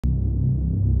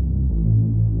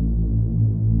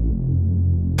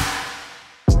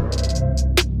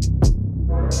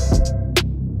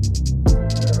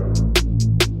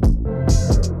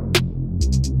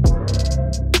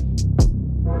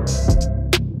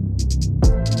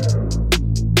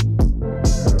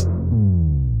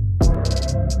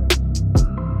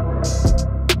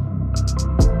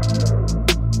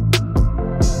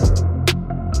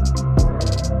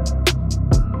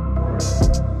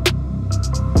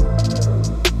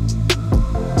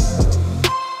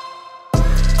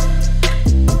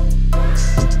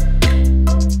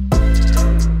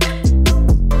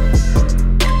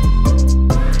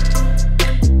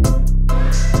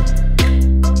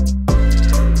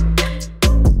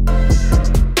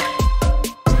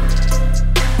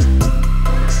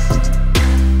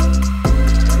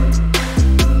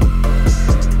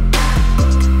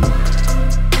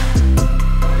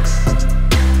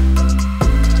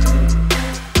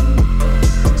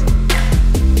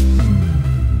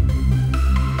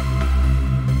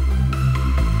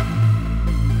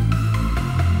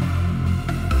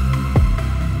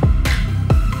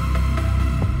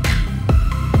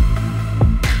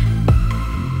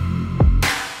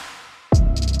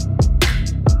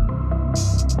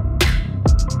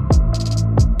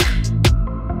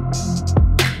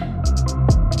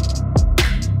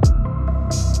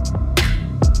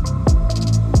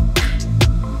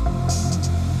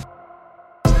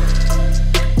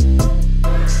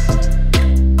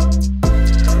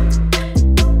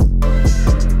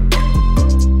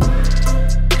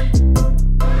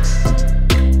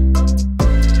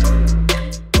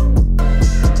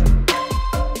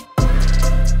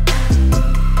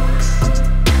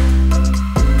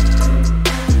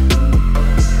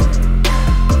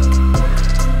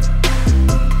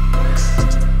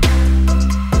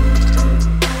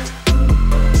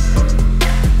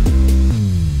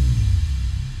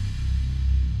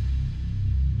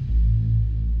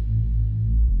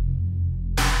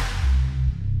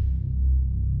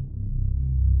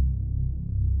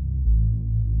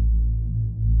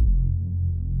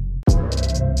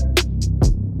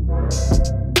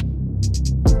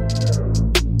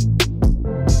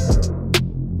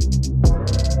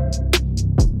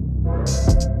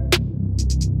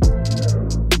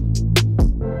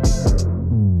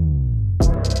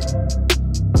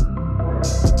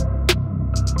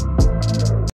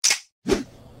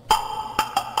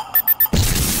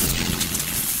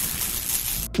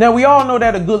Now we all know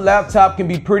that a good laptop can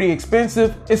be pretty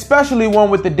expensive, especially one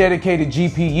with a dedicated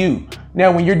GPU.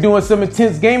 Now when you're doing some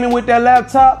intense gaming with that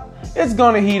laptop, it's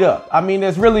gonna heat up. I mean,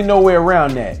 there's really no way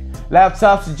around that.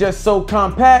 Laptops are just so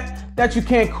compact that you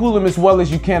can't cool them as well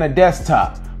as you can a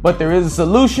desktop. But there is a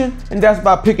solution, and that's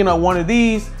by picking up one of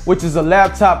these, which is a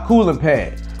laptop cooling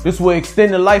pad. This will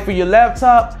extend the life of your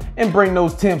laptop and bring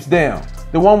those temps down.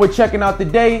 The one we're checking out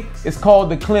today is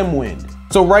called the KLIM Wind.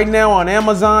 So right now on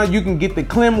Amazon, you can get the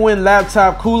KLIM Wind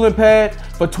laptop cooling pad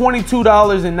for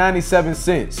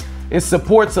 $22.97. It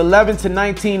supports 11 to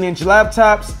 19-inch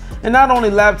laptops, and not only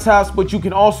laptops, but you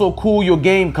can also cool your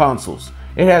game consoles.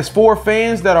 It has 4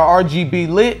 fans that are RGB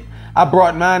lit. I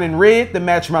brought mine in red to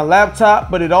match my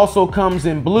laptop, but it also comes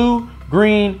in blue,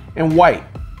 green, and white.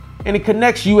 And it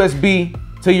connects USB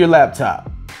to your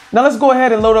laptop. Now let's go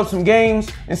ahead and load up some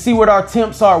games and see what our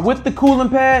temps are with the cooling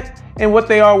pad and what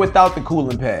they are without the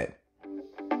cooling pad.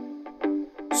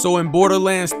 So in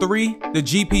Borderlands 3, the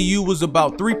GPU was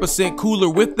about 3% cooler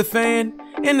with the fan,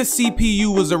 and the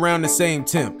CPU was around the same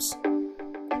temps.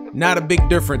 Not a big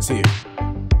difference here.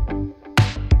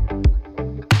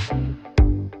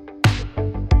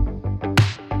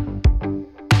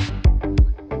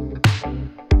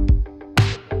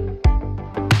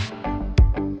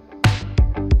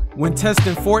 When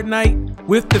testing Fortnite,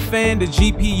 with the fan, the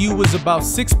GPU was about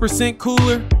 6%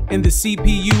 cooler and the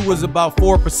CPU was about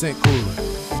 4% cooler.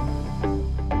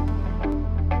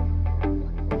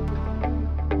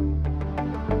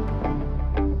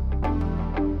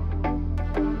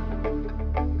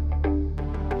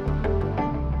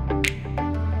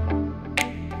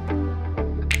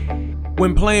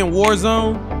 When playing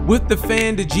Warzone, with the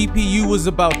fan, the GPU was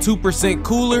about 2%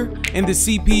 cooler and the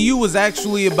CPU was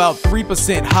actually about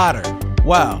 3% hotter.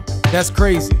 Wow, that's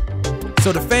crazy.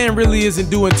 So the fan really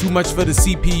isn't doing too much for the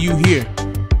CPU here.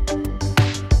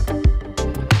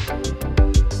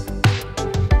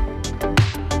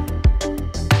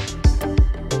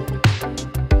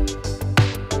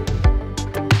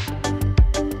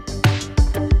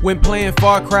 When playing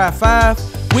Far Cry 5,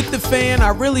 with the fan, I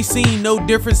really seen no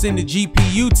difference in the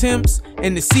GPU temps,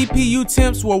 and the CPU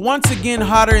temps were once again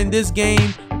hotter in this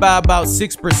game by about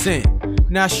 6%.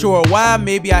 Not sure why,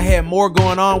 maybe I had more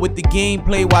going on with the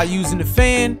gameplay while using the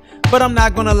fan, but I'm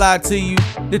not gonna lie to you,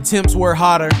 the temps were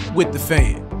hotter with the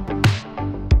fan.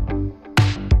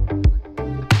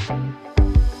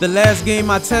 The last game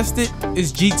I tested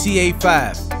is GTA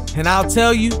 5, and I'll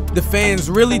tell you, the fans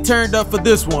really turned up for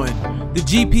this one. The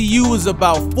GPU was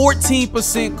about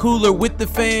 14% cooler with the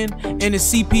fan, and the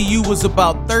CPU was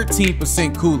about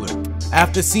 13% cooler.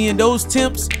 After seeing those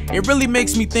temps, it really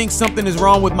makes me think something is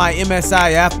wrong with my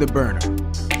MSI Afterburner.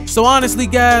 So honestly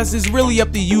guys, it's really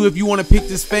up to you if you want to pick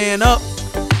this fan up.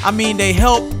 I mean, they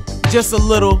help just a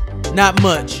little, not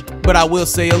much, but I will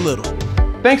say a little.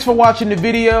 Thanks for watching the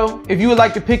video. If you would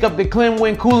like to pick up the KLIM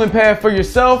Wind cooling pad for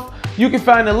yourself, you can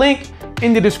find the link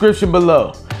in the description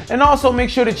below. And also make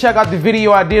sure to check out the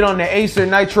video I did on the Acer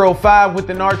Nitro 5 with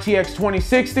an RTX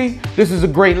 2060. This is a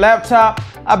great laptop.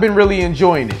 I've been really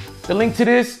enjoying it. The link to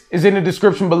this is in the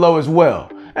description below as well.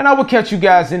 And I will catch you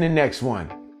guys in the next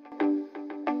one.